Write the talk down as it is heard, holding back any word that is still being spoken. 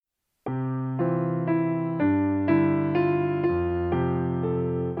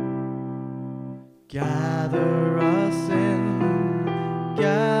Gather us in,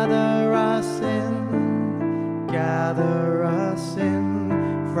 gather us in, gather us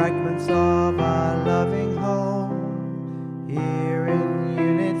in, fragments of our loving home, here in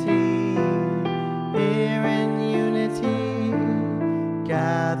unity, here in unity.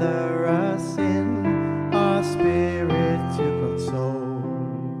 Gather us in, our spirit to console.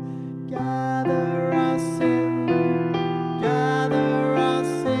 Gather us in, gather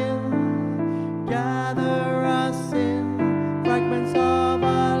us in, gather us in, fragments of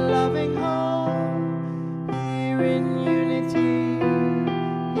our loving home, here in unity,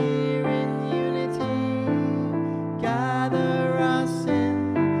 here in unity. Gather us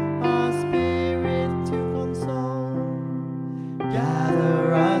in, our spirit to console.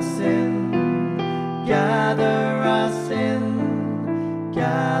 Gather us in, gather us in,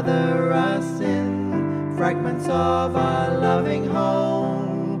 gather us in, fragments of our loving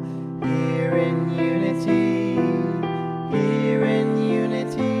home, here in unity, here in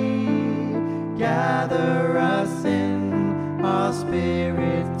unity. Gather us in, our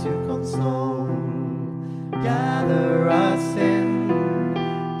spirit to console. Gather us in,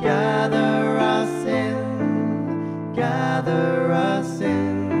 gather us in, gather us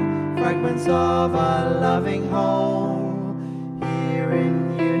in, fragments of our loving home, here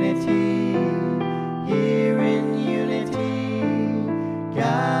in unity, here in unity.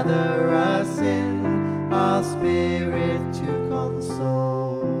 Gather us in, our spirit to console.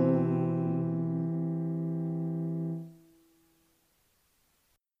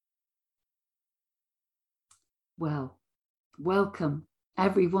 Well, welcome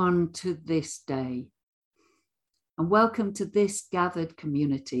everyone to this day, and welcome to this gathered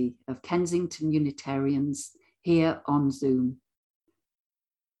community of Kensington Unitarians here on Zoom.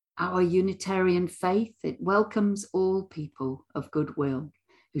 Our Unitarian faith, it welcomes all people of goodwill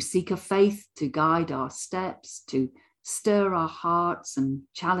who seek a faith to guide our steps, to stir our hearts and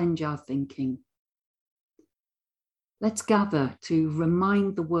challenge our thinking. Let's gather to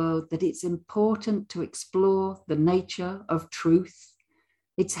remind the world that it's important to explore the nature of truth.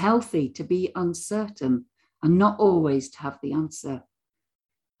 It's healthy to be uncertain and not always to have the answer.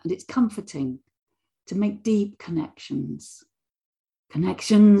 And it's comforting to make deep connections.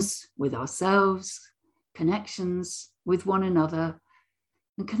 Connections with ourselves, connections with one another,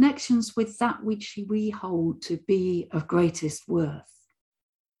 and connections with that which we hold to be of greatest worth.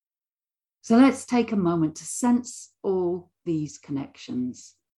 So let's take a moment to sense all these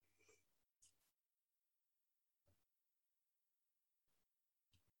connections.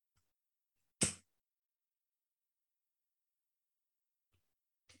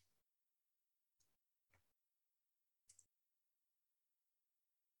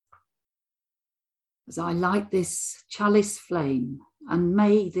 As I light this chalice flame, and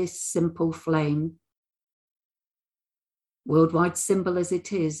may this simple flame, worldwide symbol as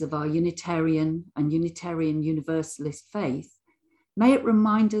it is of our Unitarian and Unitarian Universalist faith, may it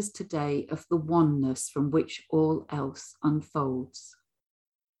remind us today of the oneness from which all else unfolds.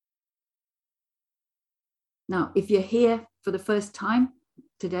 Now, if you're here for the first time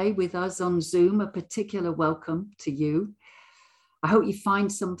today with us on Zoom, a particular welcome to you. I hope you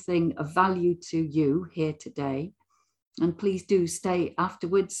find something of value to you here today. And please do stay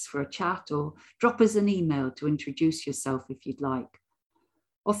afterwards for a chat or drop us an email to introduce yourself if you'd like.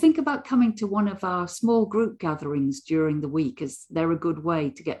 Or think about coming to one of our small group gatherings during the week, as they're a good way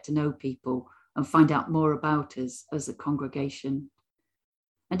to get to know people and find out more about us as a congregation.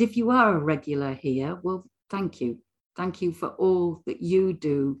 And if you are a regular here, well, thank you. Thank you for all that you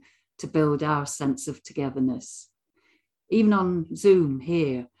do to build our sense of togetherness. Even on Zoom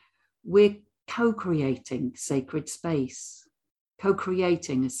here, we're co-creating sacred space,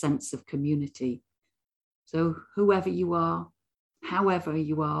 co-creating a sense of community. So whoever you are, however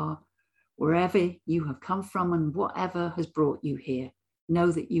you are, wherever you have come from and whatever has brought you here,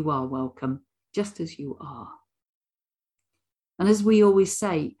 know that you are welcome just as you are. And as we always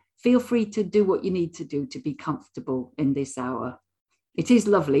say, feel free to do what you need to do to be comfortable in this hour. It is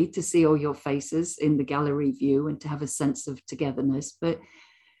lovely to see all your faces in the gallery view and to have a sense of togetherness, but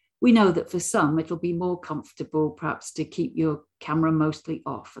we know that for some, it'll be more comfortable perhaps to keep your camera mostly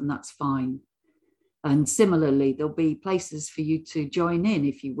off, and that's fine. And similarly, there'll be places for you to join in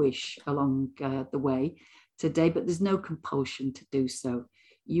if you wish along the way today, but there's no compulsion to do so.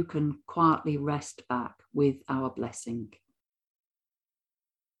 You can quietly rest back with our blessing.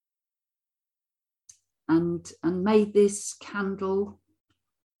 And may this candle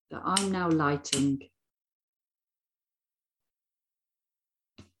that I'm now lighting,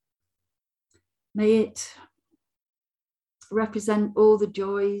 may it represent all the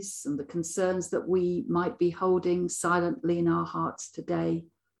joys and the concerns that we might be holding silently in our hearts today.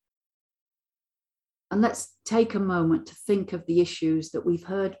 And let's take a moment to think of the issues that we've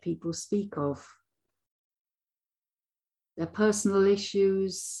heard people speak of, their personal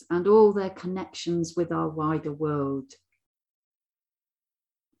issues and all their connections with our wider world.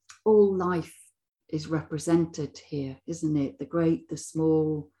 All life is represented here, isn't it? The great, the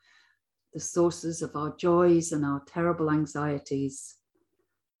small, the sources of our joys and our terrible anxieties.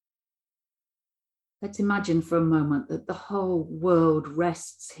 Let's imagine for a moment that the whole world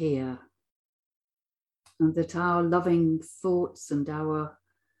rests here, and that our loving thoughts and our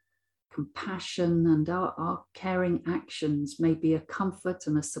compassion and our caring actions may be a comfort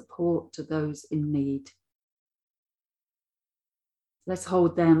and a support to those in need. Let's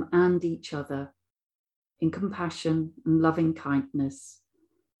hold them and each other in compassion and loving kindness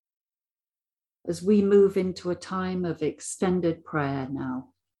as we move into a time of extended prayer now,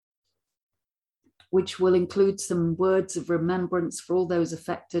 which will include some words of remembrance for all those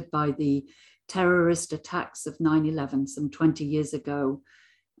affected by the terrorist attacks of 9/11 some 20 years ago,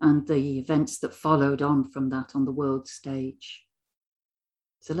 and the events that followed on from that on the world stage.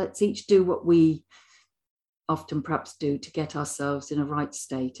 So let's each do what we often perhaps do to get ourselves in a right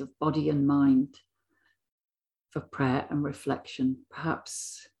state of body and mind for prayer and reflection.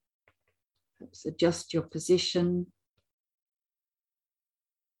 Perhaps adjust your position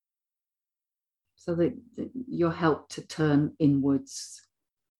so that you're helped to turn inwards.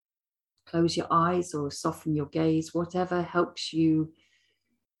 Close your eyes or soften your gaze, whatever helps you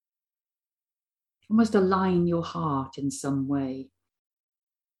almost align your heart in some way.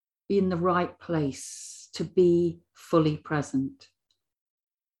 Be in the right place to be fully present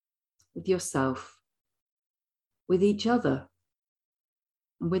with yourself, with each other,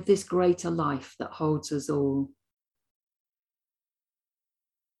 and with this greater life that holds us all.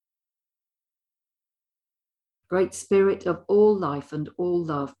 Great Spirit of all life and all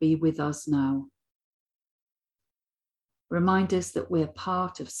love, be with us now. Remind us that we're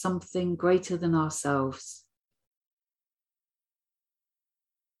part of something greater than ourselves,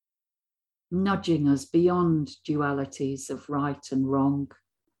 nudging us beyond dualities of right and wrong,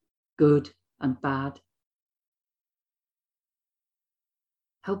 good and bad.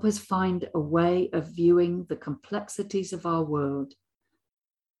 Help us find a way of viewing the complexities of our world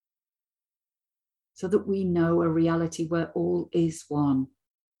so that we know a reality where all is one,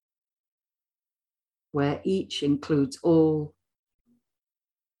 where each includes all,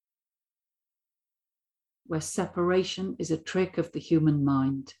 where separation is a trick of the human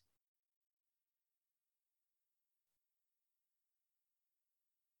mind.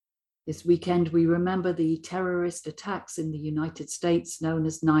 This weekend, we remember the terrorist attacks in the United States known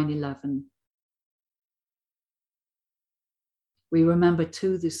as 9/11. We remember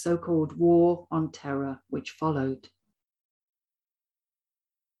too the so-called war on terror, which followed.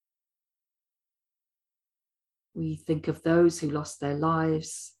 We think of those who lost their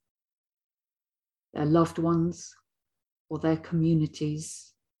lives, their loved ones, or their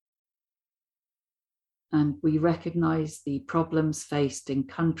communities. And we recognize the problems faced in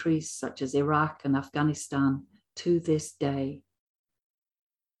countries such as Iraq and Afghanistan to this day.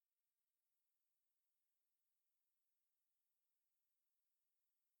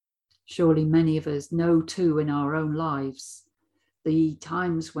 Surely many of us know too in our own lives the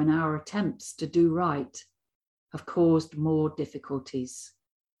times when our attempts to do right have caused more difficulties.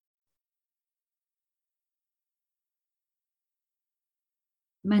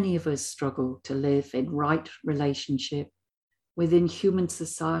 Many of us struggle to live in right relationship within human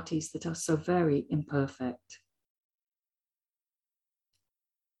societies that are so very imperfect.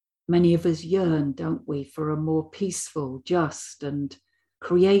 Many of us yearn, don't we, for a more peaceful, just, and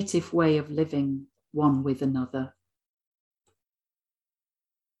creative way of living one with another.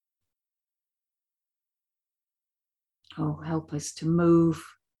 Oh, help us to move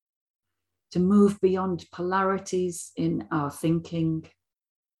beyond polarities in our thinking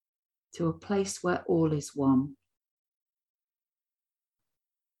to a place where all is one.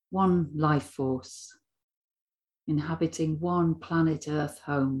 One life force, inhabiting one planet Earth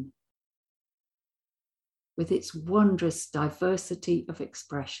home, with its wondrous diversity of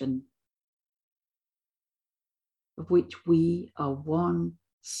expression, of which we are one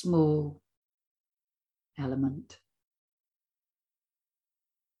small element.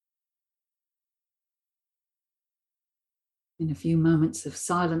 In a few moments of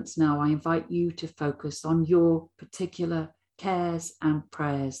silence now, I invite you to focus on your particular cares and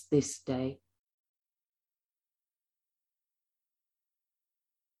prayers this day.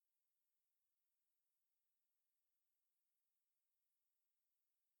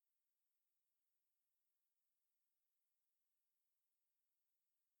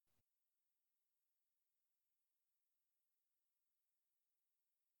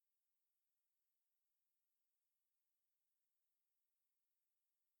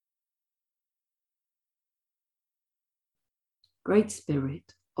 Great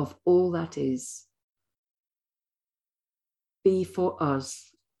Spirit of all that is, be for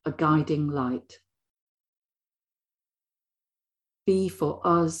us a guiding light. Be for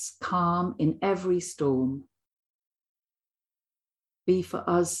us calm in every storm. Be for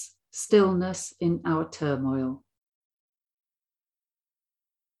us stillness in our turmoil.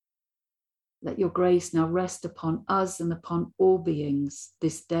 Let your grace now rest upon us and upon all beings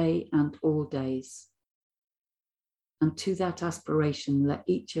this day and all days. And to that aspiration, let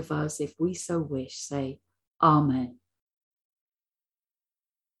each of us, if we so wish, say, Amen.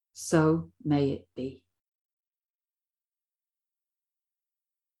 So may it be.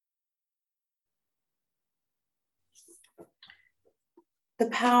 The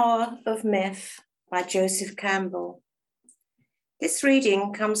Power of Myth by Joseph Campbell. This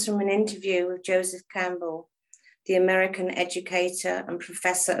reading comes from an interview with Joseph Campbell, the American educator and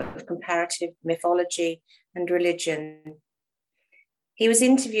professor of comparative mythology and religion. He was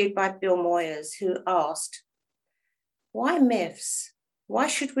interviewed by Bill Moyers, who asked, "Why myths? Why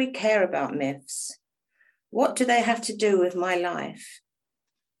should we care about myths? What do they have to do with my life?"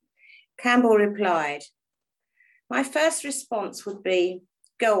 Campbell replied, "My first response would be,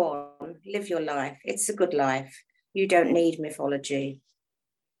 go on, live your life. It's a good life. You don't need mythology.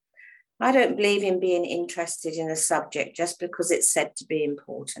 I don't believe in being interested in a subject just because it's said to be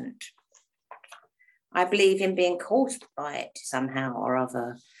important. I believe in being caught by it somehow or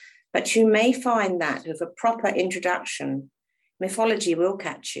other, but you may find that with a proper introduction, mythology will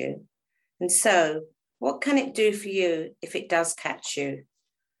catch you. And so, what can it do for you if it does catch you?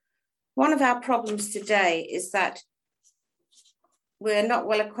 One of our problems today is that we're not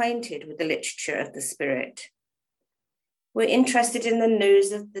well acquainted with the literature of the spirit. We're interested in the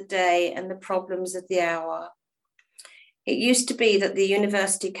news of the day and the problems of the hour. It used to be that the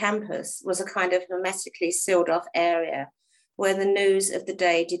university campus was a kind of hermetically sealed off area where the news of the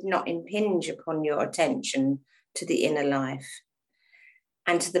day did not impinge upon your attention to the inner life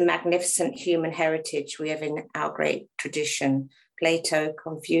and to the magnificent human heritage we have in our great tradition, Plato,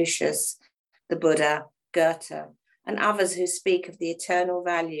 Confucius, the Buddha, Goethe, and others who speak of the eternal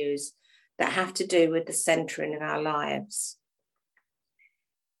values that have to do with the centering of our lives.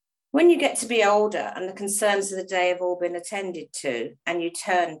 When you get to be older and the concerns of the day have all been attended to and you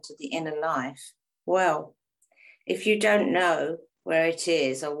turn to the inner life, well, if you don't know where it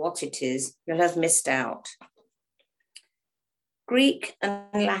is or what it is, you'll have missed out. Greek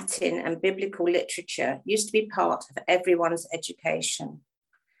and Latin and biblical literature used to be part of everyone's education.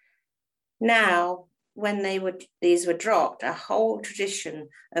 Now, when these were dropped, a whole tradition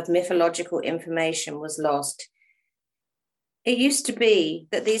of mythological information was lost. It used to be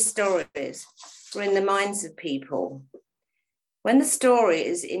that these stories were in the minds of people. When the story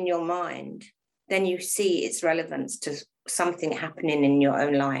is in your mind, then you see its relevance to something happening in your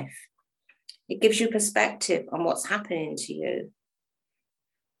own life. It gives you perspective on what's happening to you.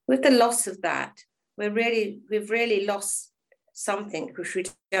 With the loss of that, we've really lost something which we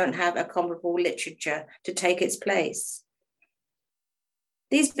don't have a comparable literature to take its place.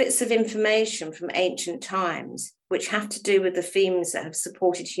 These bits of information from ancient times, which have to do with the themes that have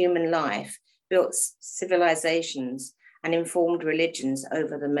supported human life, built civilizations, and informed religions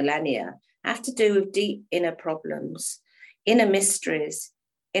over the millennia, have to do with deep inner problems, inner mysteries,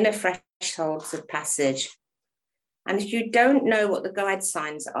 inner thresholds of passage. And if you don't know what the guide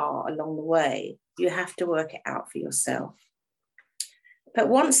signs are along the way, you have to work it out for yourself. But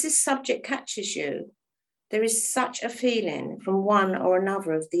once this subject catches you, there is such a feeling from one or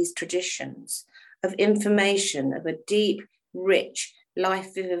another of these traditions of information of a deep, rich,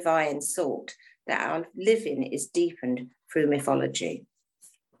 life-vivifying sort that our living is deepened through mythology.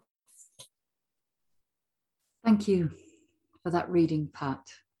 Thank you for that reading, Pat.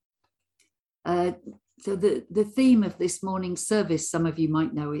 So the theme of this morning's service, some of you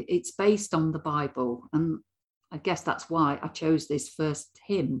might know, it's based on the Bible. And I guess that's why I chose this first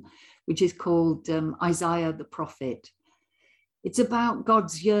hymn, which is called Isaiah the Prophet. It's about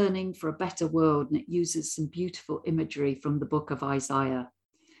God's yearning for a better world, and it uses some beautiful imagery from the book of Isaiah.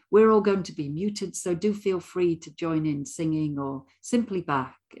 We're all going to be muted, so do feel free to join in singing or simply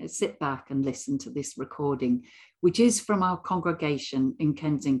sit back and listen to this recording, which is from our congregation in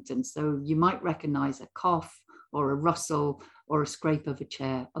Kensington. So you might recognize a cough or a rustle or a scrape of a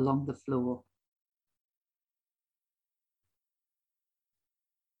chair along the floor.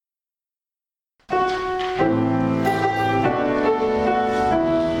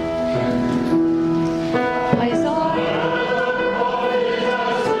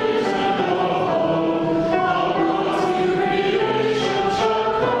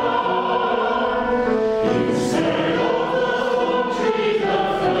 He said,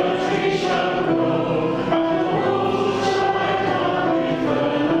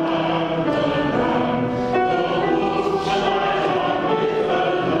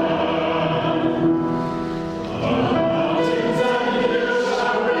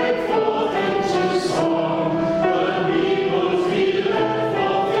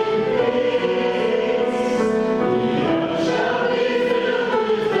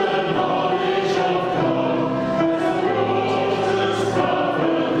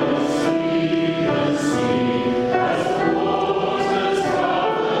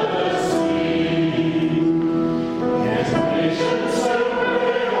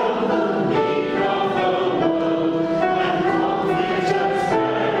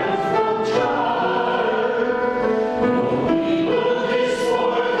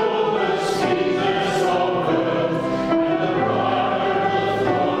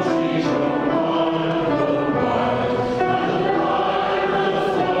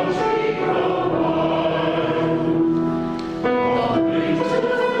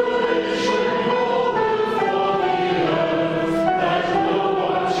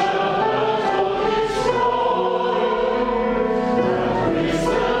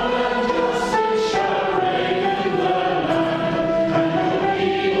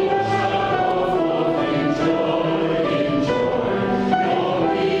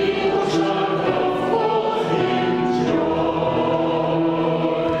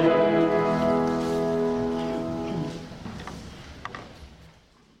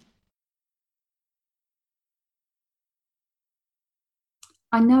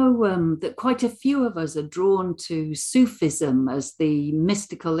 I know that quite a few of us are drawn to Sufism as the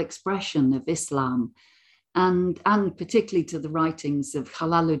mystical expression of Islam, and particularly to the writings of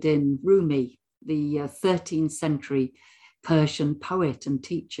Jalaluddin Rumi, the 13th century Persian poet and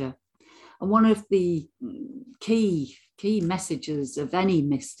teacher. And one of the key messages of any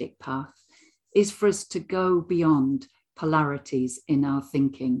mystic path is for us to go beyond polarities in our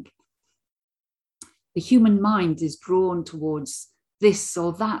thinking. The human mind is drawn towards this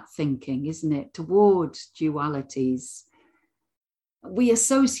or that thinking, isn't it? Towards dualities. We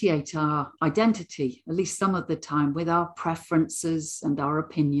associate our identity, at least some of the time, with our preferences and our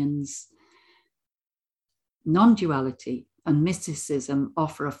opinions. Non-duality and mysticism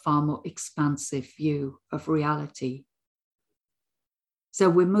offer a far more expansive view of reality. So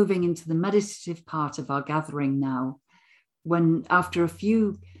we're moving into the meditative part of our gathering now, when after a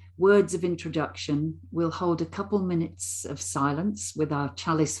few words of introduction, we'll hold a couple minutes of silence with our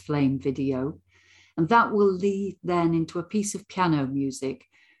chalice flame video, and that will lead then into a piece of piano music,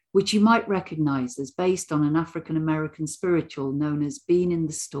 which you might recognize as based on an African-American spiritual known as Been in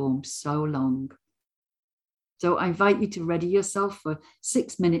the Storm So Long. So I invite you to ready yourself for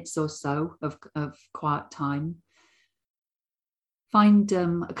 6 minutes or so of quiet time. Find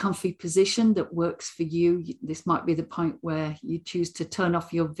a comfy position that works for you. This might be the point where you choose to turn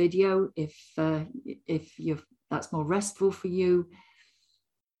off your video if that's more restful for you.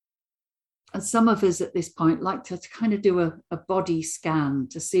 And some of us at this point like to kind of do a body scan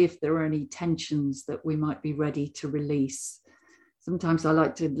to see if there are any tensions that we might be ready to release. Sometimes I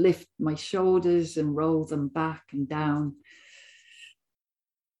like to lift my shoulders and roll them back and down.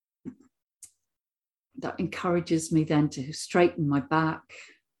 That encourages me then to straighten my back.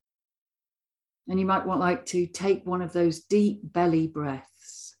 And you might like to take one of those deep belly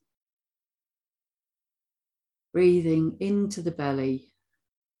breaths, breathing into the belly,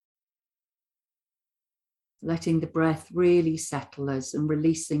 letting the breath really settle us and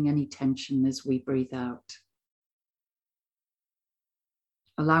releasing any tension as we breathe out.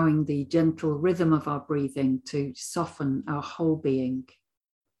 Allowing the gentle rhythm of our breathing to soften our whole being.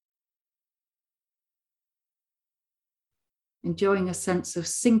 Enjoying a sense of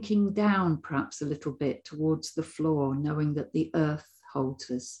sinking down perhaps a little bit towards the floor, knowing that the earth holds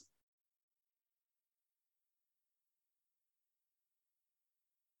us.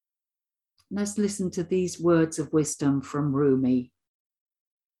 Let's listen to these words of wisdom from Rumi.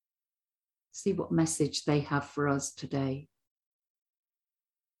 See what message they have for us today.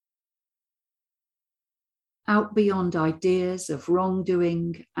 Out beyond ideas of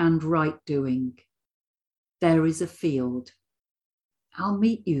wrongdoing and right doing, there is a field. I'll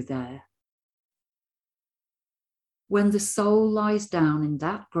meet you there. When the soul lies down in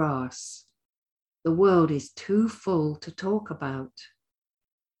that grass, the world is too full to talk about.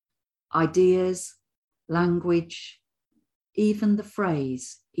 Ideas, language, even the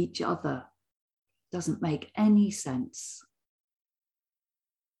phrase each other doesn't make any sense.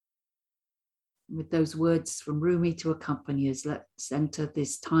 With those words from Rumi to accompany us, let's enter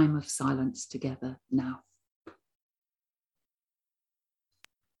this time of silence together now.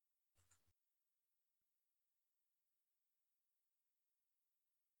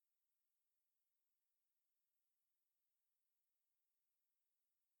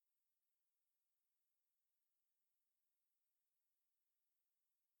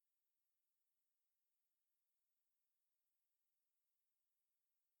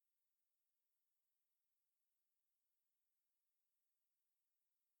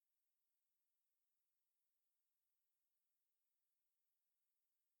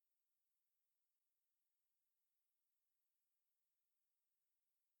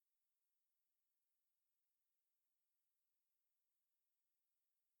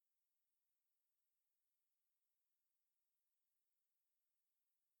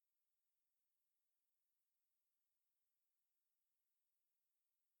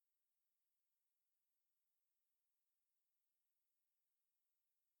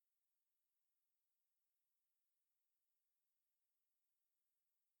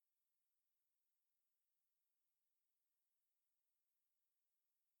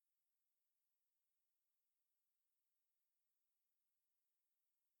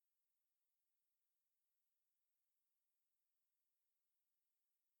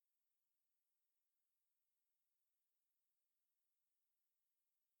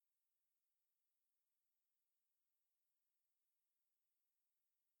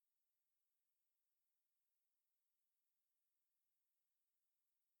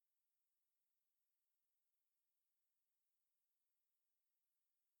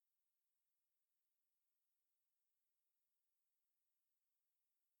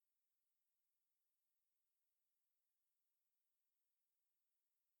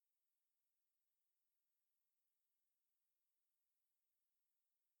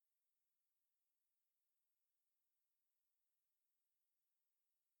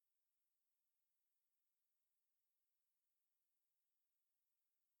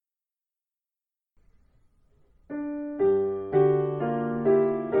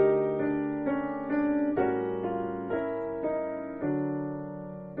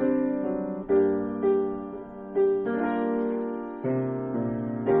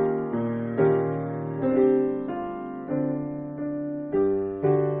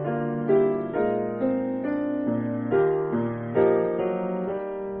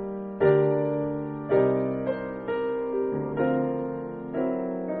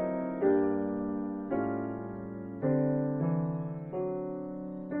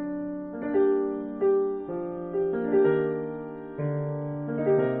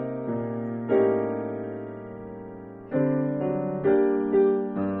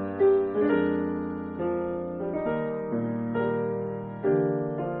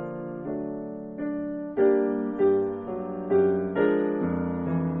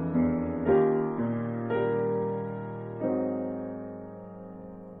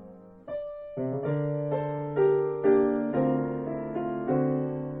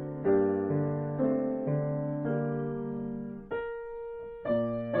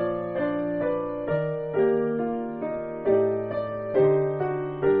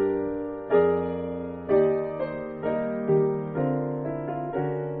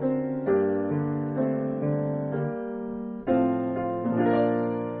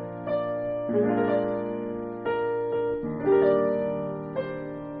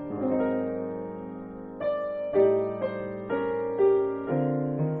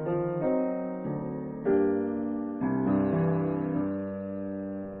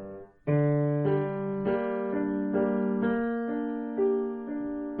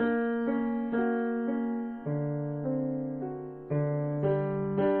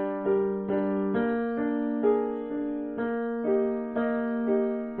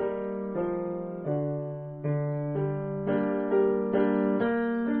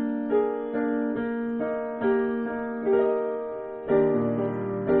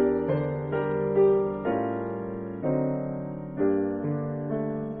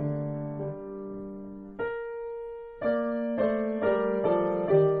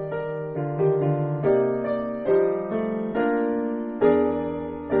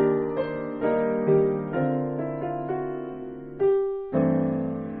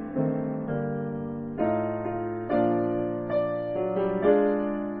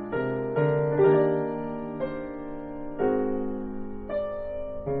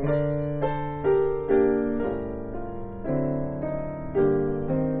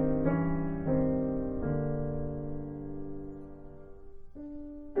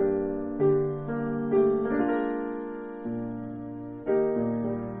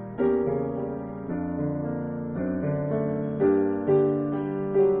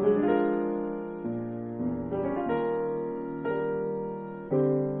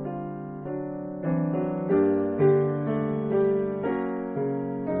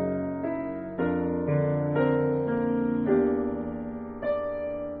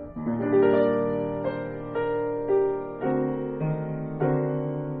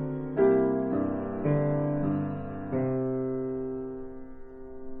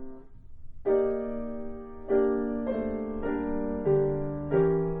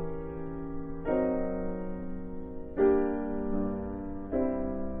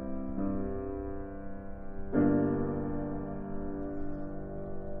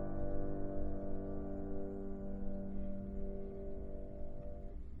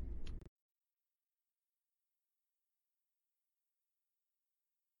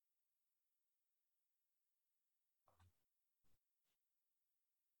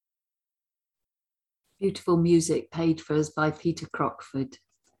 Beautiful music paid for us by Peter Crockford.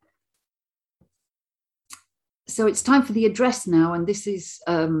 So it's time for the address now, and this is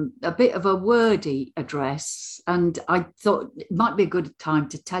a bit of a wordy address, and I thought it might be a good time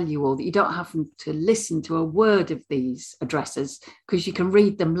to tell you all that you don't have to listen to a word of these addresses because you can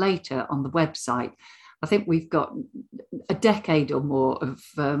read them later on the website. I think we've got a decade or more of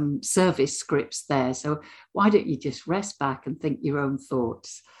service scripts there, so why don't you just rest back and think your own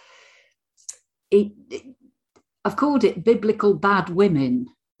thoughts. I've called it Biblical Bad Women,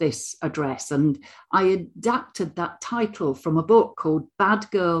 this address, and I adapted that title from a book called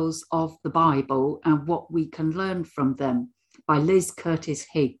Bad Girls of the Bible and What We Can Learn from Them by Liz Curtis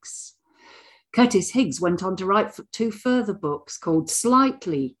Higgs. Curtis Higgs went on to write 2 further books called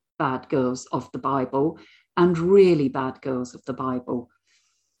Slightly Bad Girls of the Bible and Really Bad Girls of the Bible.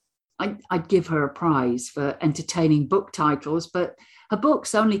 I'd give her a prize for entertaining book titles, but her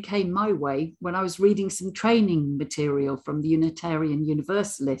books only came my way when I was reading some training material from the Unitarian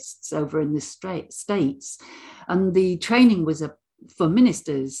Universalists over in the States. And the training was for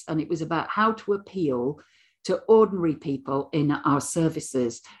ministers, and it was about how to appeal to ordinary people in our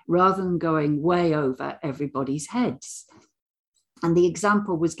services rather than going way over everybody's heads. And the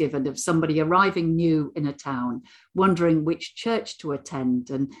example was given of somebody arriving new in a town, wondering which church to attend.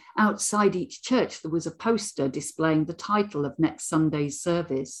 And outside each church, there was a poster displaying the title of next Sunday's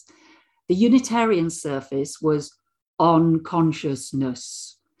service. The Unitarian service was On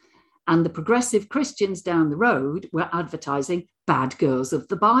Consciousness. And the progressive Christians down the road were advertising Bad Girls of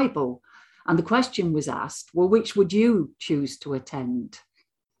the Bible. And the question was asked, well, which would you choose to attend?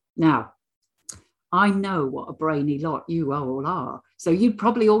 Now, I know what a brainy lot you all are. So you'd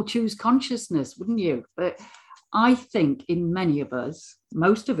probably all choose consciousness, wouldn't you? But I think in many of us,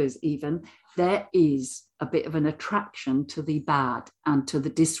 most of us even, there is a bit of an attraction to the bad and to the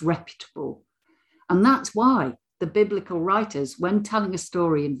disreputable. And that's why the biblical writers, when telling a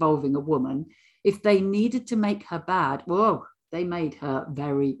story involving a woman, if they needed to make her bad, whoa, they made her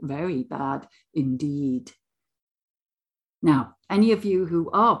very, very bad indeed. Now, any of you who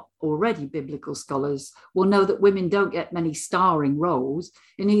are already biblical scholars will know that women don't get many starring roles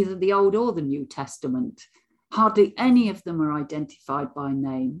in either the Old or the New Testament. Hardly any of them are identified by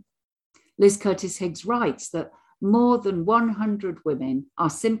name. Liz Curtis Higgs writes that more than 100 women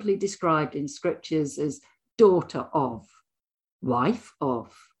are simply described in scriptures as daughter of, wife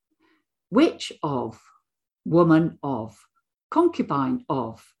of, witch of, woman of, concubine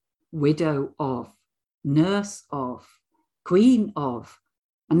of, widow of, nurse of, queen of,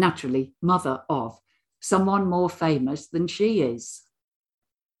 and naturally mother of, someone more famous than she is.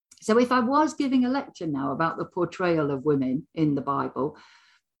 So if I was giving a lecture now about the portrayal of women in the Bible,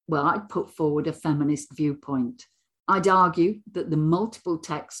 well, I'd put forward a feminist viewpoint. I'd argue that the multiple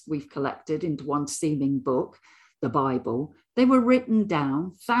texts we've collected into one seeming book, the Bible, they were written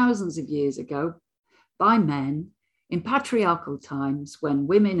down thousands of years ago by men in patriarchal times when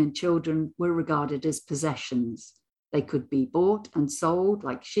women and children were regarded as possessions. They could be bought and sold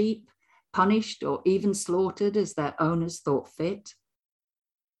like sheep, punished or even slaughtered as their owners thought fit.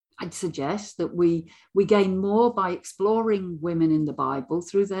 I'd suggest that we gain more by exploring women in the Bible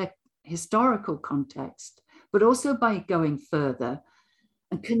through their historical context, but also by going further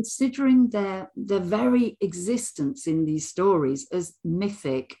and considering their very existence in these stories as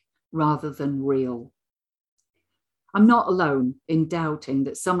mythic rather than real. I'm not alone in doubting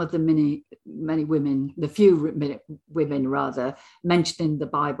that some of the many women, the few women rather, mentioned in the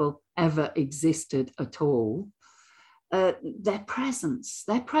Bible ever existed at all. Their presence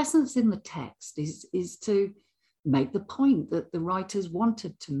in the text is to make the point that the writers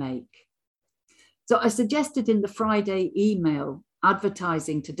wanted to make. So I suggested in the Friday email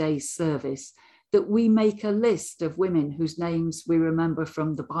advertising today's service that we make a list of women whose names we remember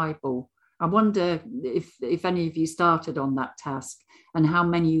from the Bible. I wonder if any of you started on that task and how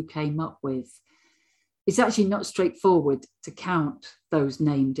many you came up with. It's actually not straightforward to count those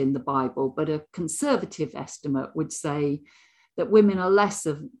named in the Bible, but a conservative estimate would say that women are less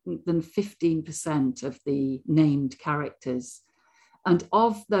than 15% of the named characters. And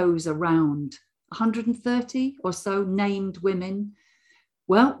of those around 130 or so named women,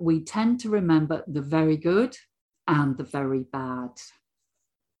 well, we tend to remember the very good and the very bad.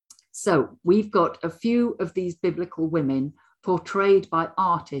 So we've got a few of these biblical women portrayed by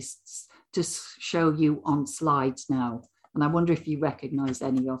artists to show you on slides now. And I wonder if you recognize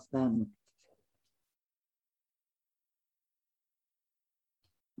any of them.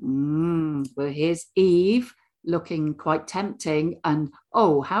 Well, here's Eve looking quite tempting, and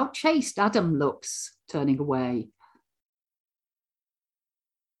oh, how chaste Adam looks turning away.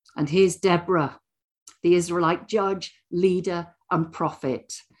 And here's Deborah, the Israelite judge, leader, and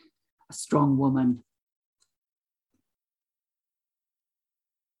prophet, a strong woman.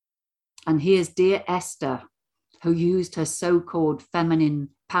 And here's dear Esther, who used her so-called feminine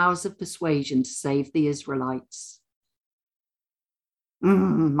powers of persuasion to save the Israelites.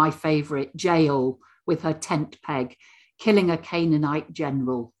 My favorite, Jael, with her tent peg, killing a Canaanite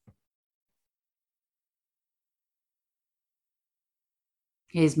general.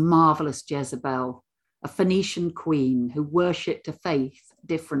 Here's marvelous Jezebel, a Phoenician queen who worshipped a faith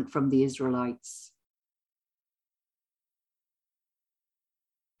different from the Israelites.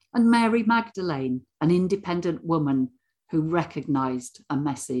 And Mary Magdalene, an independent woman who recognized a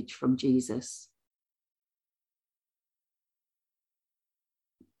message from Jesus.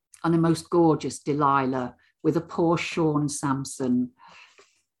 And a most gorgeous Delilah with a poor shorn Samson.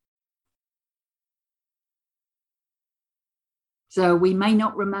 So we may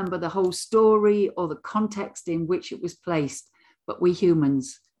not remember the whole story or the context in which it was placed, but we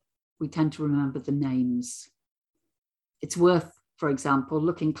humans, we tend to remember the names. It's worth, for example,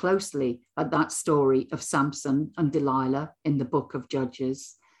 looking closely at that story of Samson and Delilah in the book of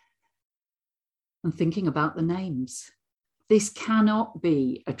Judges and thinking about the names. This cannot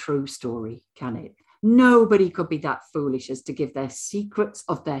be a true story, can it? Nobody could be that foolish as to give their secrets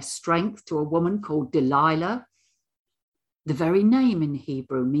of their strength to a woman called Delilah. The very name in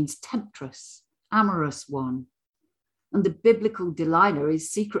Hebrew means temptress, amorous one. And the biblical Delilah is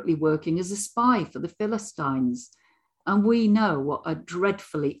secretly working as a spy for the Philistines. And we know what a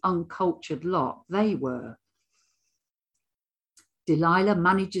dreadfully uncultured lot they were. Delilah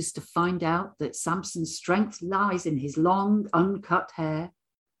manages to find out that Samson's strength lies in his long, uncut hair.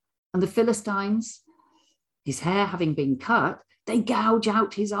 And the Philistines, his hair having been cut, they gouge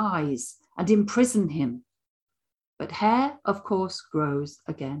out his eyes and imprison him. But hair, of course, grows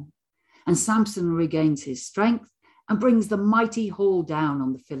again. And Samson regains his strength and brings the mighty haul down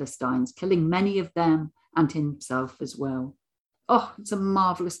on the Philistines, killing many of them and himself as well. Oh, it's a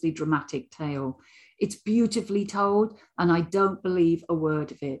marvelously dramatic tale. It's beautifully told, and I don't believe a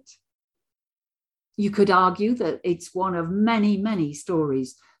word of it. You could argue that it's one of many, many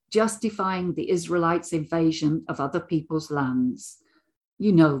stories justifying the Israelites' invasion of other people's lands.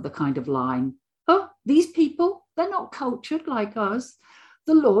 You know the kind of line. Oh, these people, they're not cultured like us.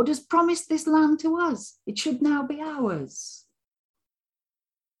 The Lord has promised this land to us. It should now be ours.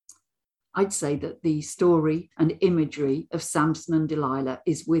 I'd say that the story and imagery of Samson and Delilah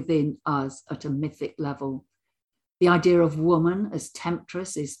is within us at a mythic level. The idea of woman as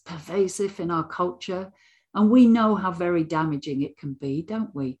temptress is pervasive in our culture, and we know how very damaging it can be,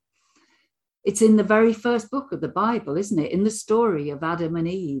 don't we? It's in the very first book of the Bible, isn't it? In the story of Adam and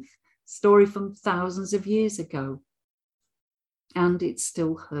Eve, story from thousands of years ago. And it's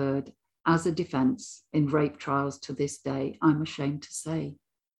still heard as a defense in rape trials to this day, I'm ashamed to say.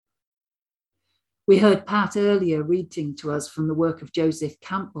 We heard Pat earlier reading to us from the work of Joseph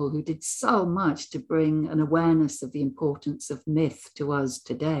Campbell, who did so much to bring an awareness of the importance of myth to us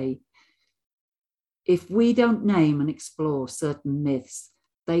today. If we don't name and explore certain myths,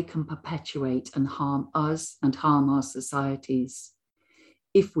 they can perpetuate and harm us and harm our societies.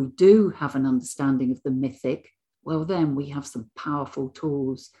 If we do have an understanding of the mythic, well, then we have some powerful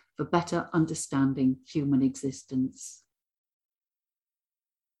tools for better understanding human existence.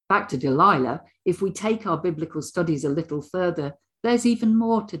 back to Delilah, if we take our biblical studies a little further, there's even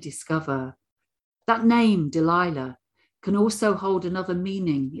more to discover. That name, Delilah, can also hold another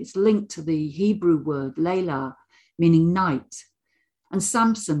meaning. It's linked to the Hebrew word Layla, meaning night, and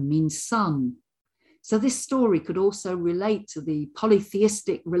Samson means sun. So this story could also relate to the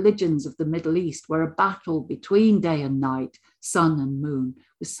polytheistic religions of the Middle East, where a battle between day and night, sun and moon,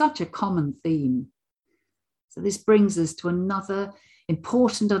 was such a common theme. So this brings us to another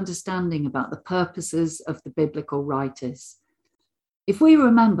important understanding about the purposes of the biblical writers. If we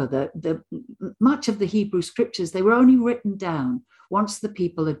remember that much of the Hebrew scriptures, they were only written down once the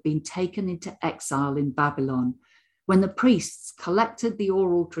people had been taken into exile in Babylon, when the priests collected the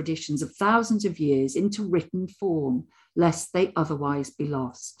oral traditions of thousands of years into written form, lest they otherwise be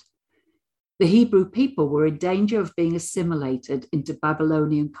lost. The Hebrew people were in danger of being assimilated into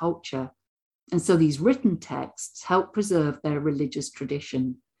Babylonian culture, and so these written texts helped preserve their religious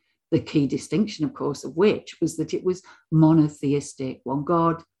tradition. The key distinction, of course, of which was that it was monotheistic, one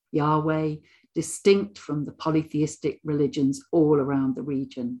God, Yahweh, distinct from the polytheistic religions all around the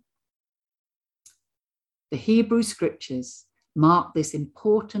region. The Hebrew scriptures mark this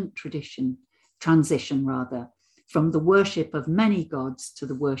important transition, from the worship of many gods to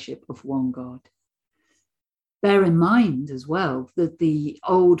the worship of one God. Bear in mind as well that the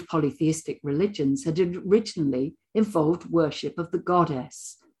old polytheistic religions had originally involved worship of the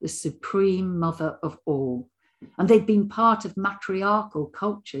goddess, the supreme mother of all, and they'd been part of matriarchal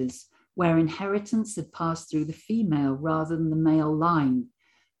cultures where inheritance had passed through the female rather than the male line.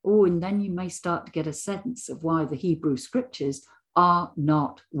 Oh, and then you may start to get a sense of why the Hebrew scriptures are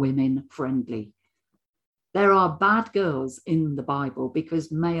not women friendly. There are bad girls in the Bible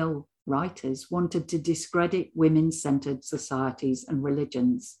because male writers wanted to discredit women-centered societies and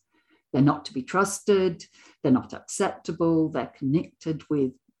religions. They're not to be trusted, they're not acceptable, they're connected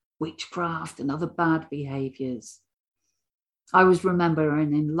with witchcraft and other bad behaviors. I always remember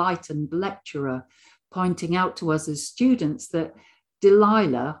an enlightened lecturer pointing out to us as students that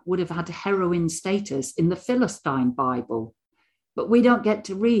Delilah would have had heroine status in the Philistine Bible, but we don't get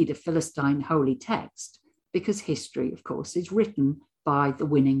to read a Philistine holy text because history, of course, is written by the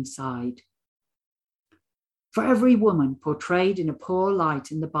winning side. For every woman portrayed in a poor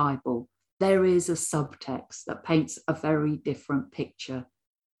light in the Bible, there is a subtext that paints a very different picture.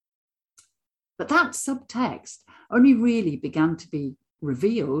 But that subtext only really began to be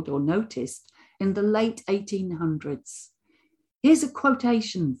revealed or noticed in the late 1800s. Here's a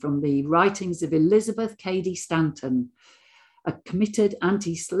quotation from the writings of Elizabeth Cady Stanton, a committed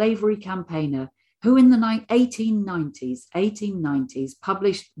anti-slavery campaigner who in the 1890s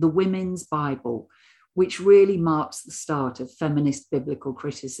published The Women's Bible, which really marks the start of feminist biblical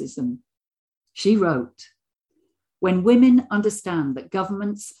criticism. She wrote, "When women understand that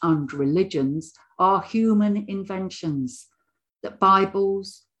governments and religions are human inventions, that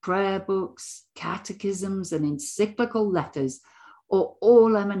Bibles, prayer books, catechisms, and encyclical letters are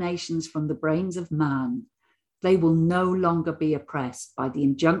all emanations from the brains of man, they will no longer be oppressed by the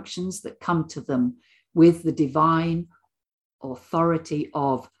injunctions that come to them with the divine authority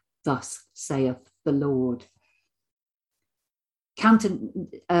of 'Thus saith the Lord.'"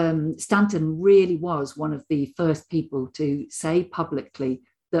 Stanton really was one of the first people to say publicly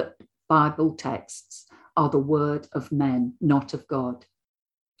that Bible texts are the word of men, not of God,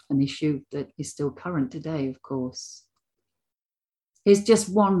 an issue that is still current today, of course. Here's just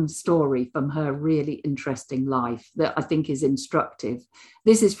one story from her really interesting life that I think is instructive.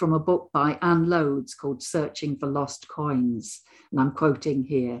 This is from a book by Anne Lodes called Searching for Lost Coins, and I'm quoting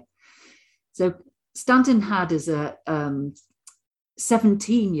here. So Stanton had, as a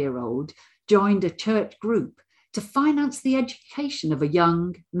 17-year-old, joined a church group to finance the education of a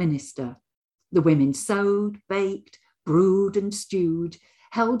young minister. The women sewed, baked, brewed and stewed,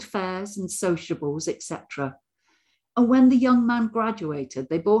 held fairs and sociables, etc. And when the young man graduated,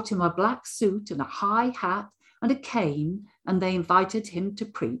 they bought him a black suit and a high hat and a cane, and they invited him to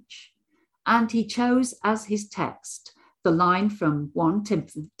preach. And he chose as his text the line from 1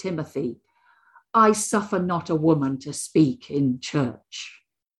 Timothy, "I suffer not a woman to speak in church."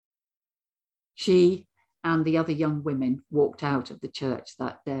 She and the other young women walked out of the church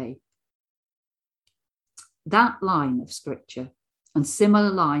that day. That line of scripture and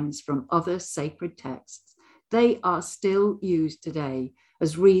similar lines from other sacred texts, they are still used today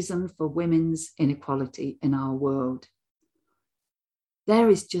as reason for women's inequality in our world. There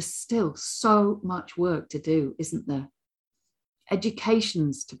is just still so much work to do, isn't there?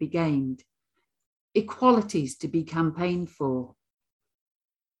 Educations to be gained, equalities to be campaigned for.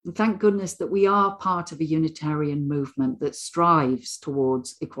 And thank goodness that we are part of a Unitarian movement that strives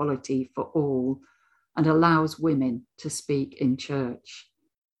towards equality for all and allows women to speak in church.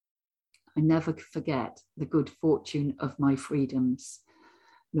 I never forget the good fortune of my freedoms,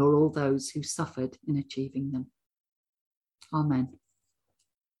 nor all those who suffered in achieving them. Amen.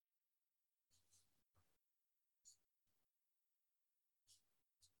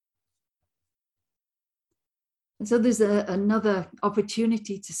 And so there's another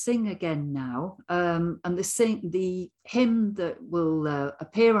opportunity to sing again now. And the hymn that will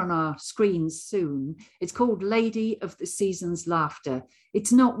appear on our screens soon, it's called Lady of the Season's Laughter.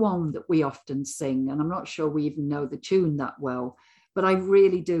 It's not one that we often sing, and I'm not sure we even know the tune that well, but I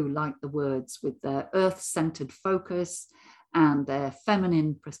really do like the words with their earth-centered focus and their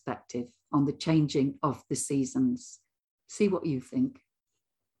feminine perspective on the changing of the seasons. See what you think.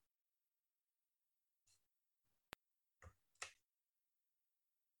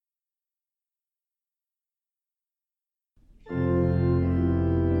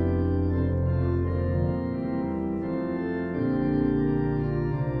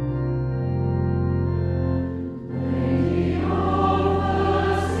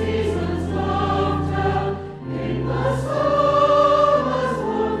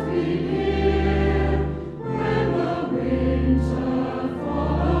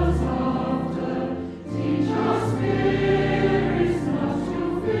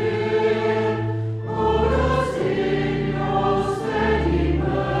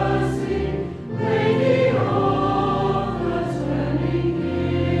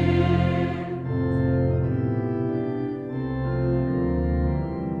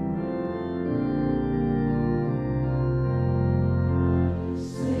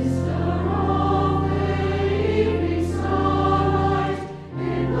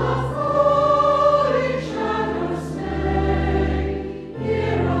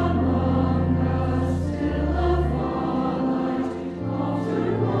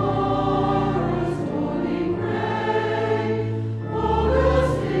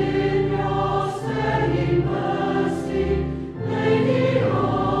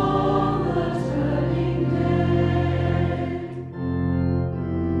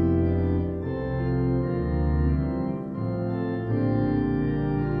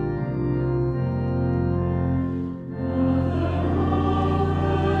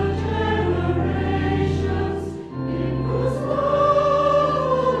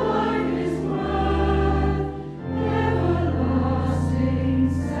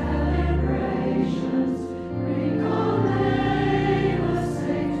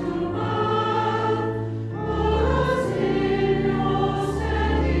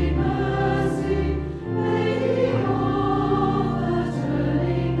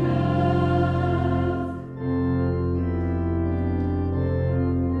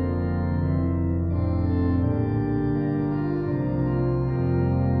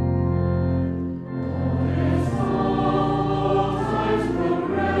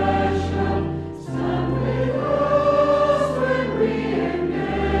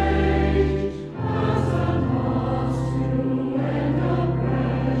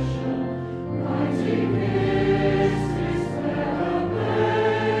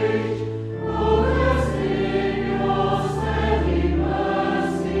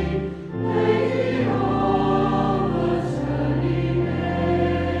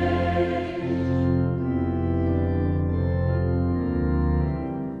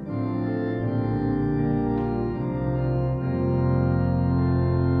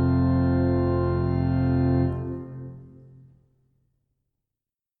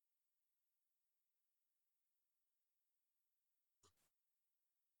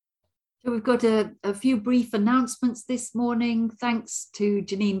 So we've got a few brief announcements this morning. Thanks to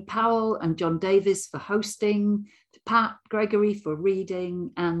Janine Powell and John Davis for hosting, to Pat Gregory for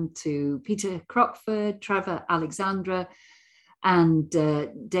reading, and to Peter Crockford, Trevor Alexandra, and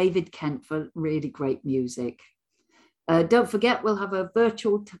David Kent for really great music. Don't forget, we'll have a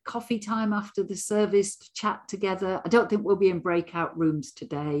virtual coffee time after the service to chat together. I don't think we'll be in breakout rooms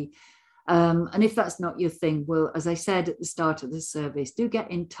today. And if that's not your thing, well, as I said at the start of the service, do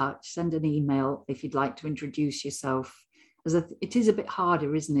get in touch, send an email if you'd like to introduce yourself. As it is a bit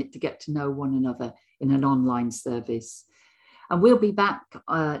harder, isn't it, to get to know one another in an online service. And we'll be back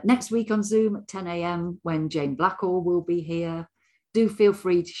next week on Zoom at 10 a.m. when Jane Blackall will be here. Do feel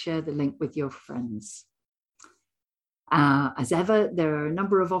free to share the link with your friends. As ever, there are a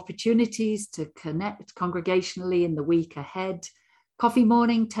number of opportunities to connect congregationally in the week ahead. Coffee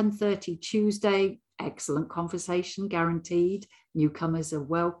morning, 10:30 Tuesday, excellent conversation guaranteed. Newcomers are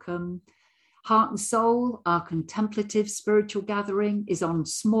welcome. Heart and Soul, our contemplative spiritual gathering, is on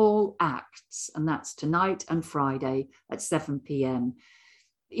Small Acts, and that's tonight and Friday at 7 p.m.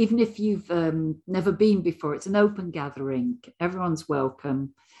 Even if you've never been before, it's an open gathering. Everyone's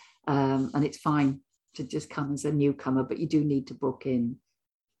welcome, and it's fine to just come as a newcomer, but you do need to book in.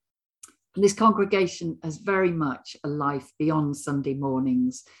 And this congregation has very much a life beyond Sunday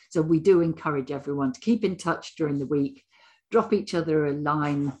mornings. So we do encourage everyone to keep in touch during the week, drop each other a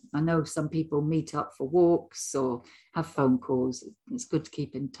line. I know some people meet up for walks or have phone calls. It's good to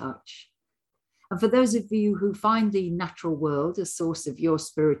keep in touch. And for those of you who find the natural world a source of your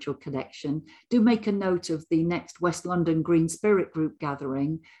spiritual connection, do make a note of the next West London Green Spirit Group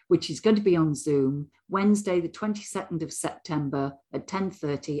gathering, which is going to be on Zoom, Wednesday, the 22nd of September at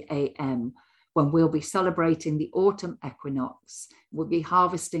 10:30 a.m, when we'll be celebrating the autumn equinox. We'll be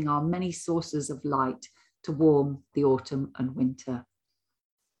harvesting our many sources of light to warm the autumn and winter.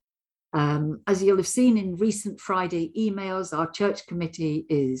 As you'll have seen in recent Friday emails, our church committee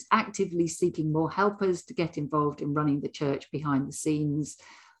is actively seeking more helpers to get involved in running the church behind the scenes.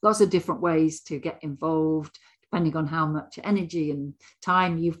 Lots of different ways to get involved, depending on how much energy and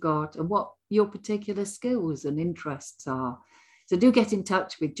time you've got and what your particular skills and interests are. So do get in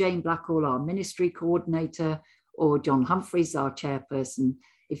touch with Jane Blackall, our ministry coordinator, or John Humphreys, our chairperson,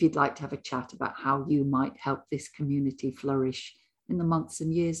 if you'd like to have a chat about how you might help this community flourish in the months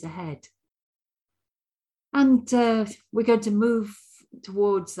and years ahead. And we're going to move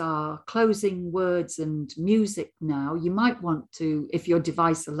towards our closing words and music now. You might want to, if your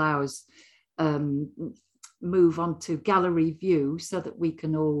device allows, move on to gallery view so that we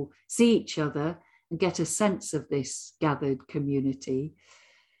can all see each other and get a sense of this gathered community.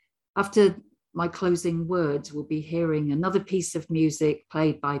 After my closing words, we'll be hearing another piece of music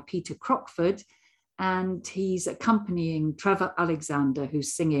played by Peter Crockford, and he's accompanying Trevor Alexander,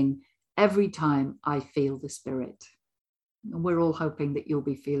 who's singing Every Time I Feel the Spirit. And we're all hoping that you'll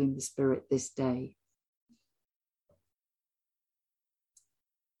be feeling the Spirit this day.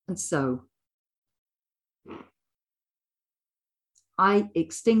 And so, I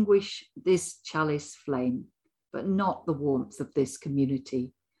extinguish this chalice flame, but not the warmth of this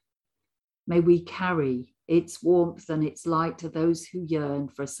community. May we carry its warmth and its light to those who yearn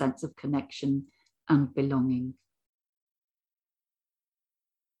for a sense of connection and belonging.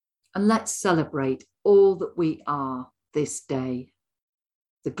 And let's celebrate all that we are this day,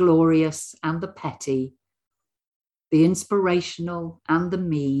 the glorious and the petty, the inspirational and the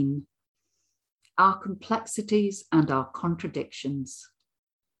mean, our complexities and our contradictions.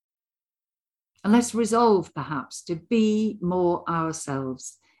 And let's resolve perhaps to be more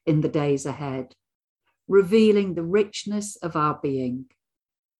ourselves in the days ahead, revealing the richness of our being,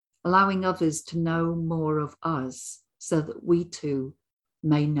 allowing others to know more of us so that we too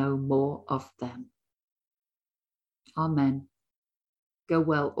may know more of them. Amen. Go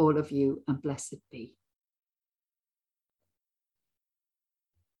well, all of you, and blessed be.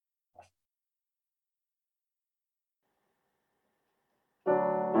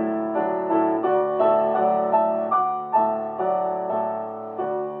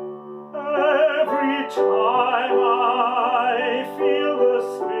 Every time I feel the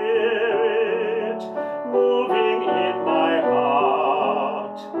Spirit moving in my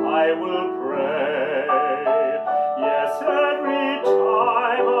heart, I will pray. Yes, every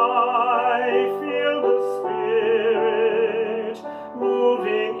time I feel the Spirit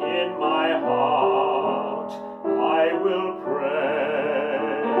moving in my heart, I will pray.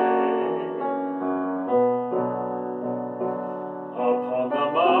 Upon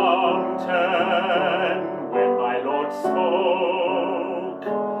the mountain, when my Lord spoke,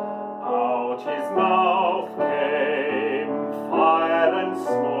 out his mouth came fire and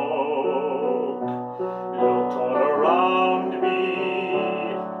smoke. Looked all around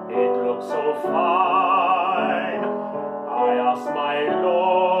me, it looked so fine. I asked my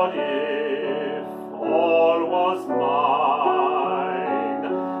Lord if all was mine.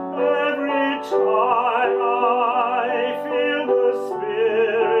 Every time I feel the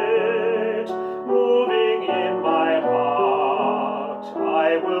Spirit moving in my heart,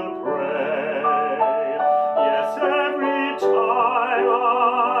 I will pray. Yes, every time I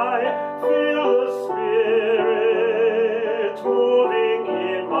feel the Spirit moving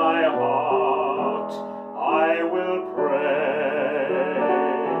in my heart, I will pray.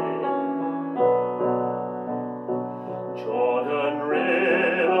 Jordan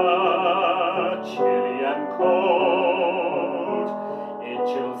River, chilly and cold, it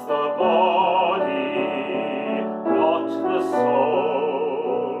chills the body, not the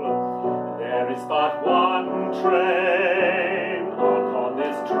soul. There is but one train upon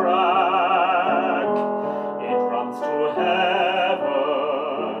this track,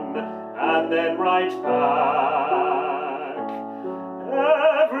 right back.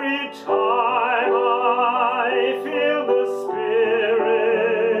 Every time I feel the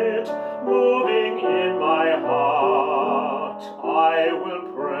Spirit moving in my heart, I will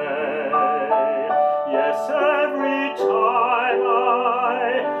pray. Yes, every time